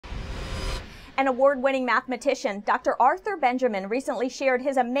An award-winning mathematician, Dr. Arthur Benjamin recently shared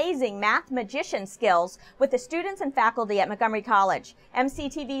his amazing math magician skills with the students and faculty at Montgomery College.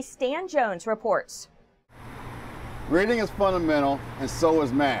 MCTV Stan Jones reports. Reading is fundamental, and so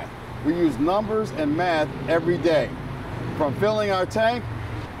is math. We use numbers and math every day, from filling our tank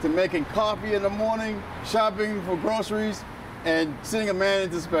to making coffee in the morning, shopping for groceries, and sending a man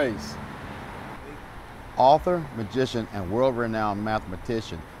into space. Author, magician, and world-renowned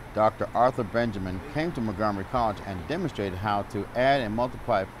mathematician Dr. Arthur Benjamin came to Montgomery College and demonstrated how to add and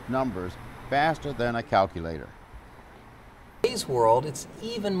multiply numbers faster than a calculator. In today's world, it's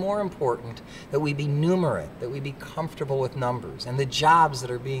even more important that we be numerate, that we be comfortable with numbers, and the jobs that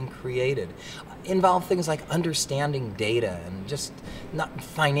are being created involve things like understanding data and just not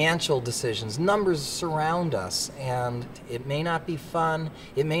financial decisions. Numbers surround us, and it may not be fun,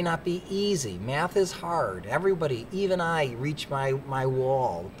 it may not be easy. Math is hard. Everybody, even I, reach my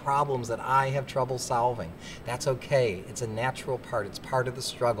wall, problems that I have trouble solving. That's okay. It's a natural part. It's part of the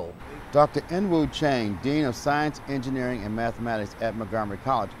struggle. Dr. In-Woo Chang, Dean of Science, Engineering, and Mathematics at Montgomery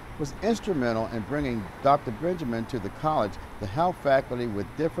College, was instrumental in bringing Dr. Benjamin to the college to help faculty with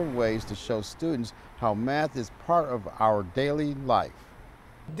different ways to show students how math is part of our daily life.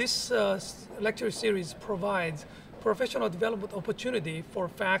 This lecture series provides professional development opportunity for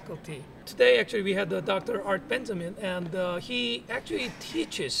faculty. Today, actually, we had Dr. Art Benjamin, and he actually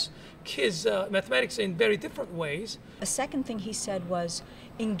teaches kids mathematics in very different ways. A second thing he said was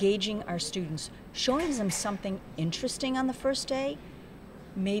engaging our students, showing them something interesting on the first day.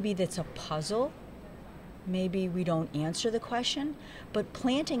 Maybe that's a puzzle, maybe we don't answer the question, but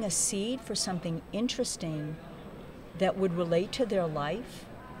planting a seed for something interesting that would relate to their life,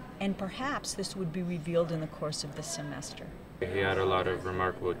 and perhaps this would be revealed in the course of the semester. He had a lot of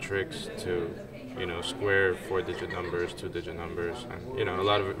remarkable tricks to, square 4-digit numbers, 2-digit numbers, and, a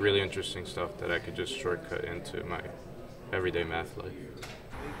lot of really interesting stuff that I could just shortcut into my everyday math life.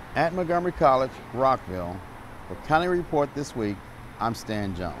 At Montgomery College, Rockville, for County Report this week, I'm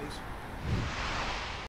Stan Jones.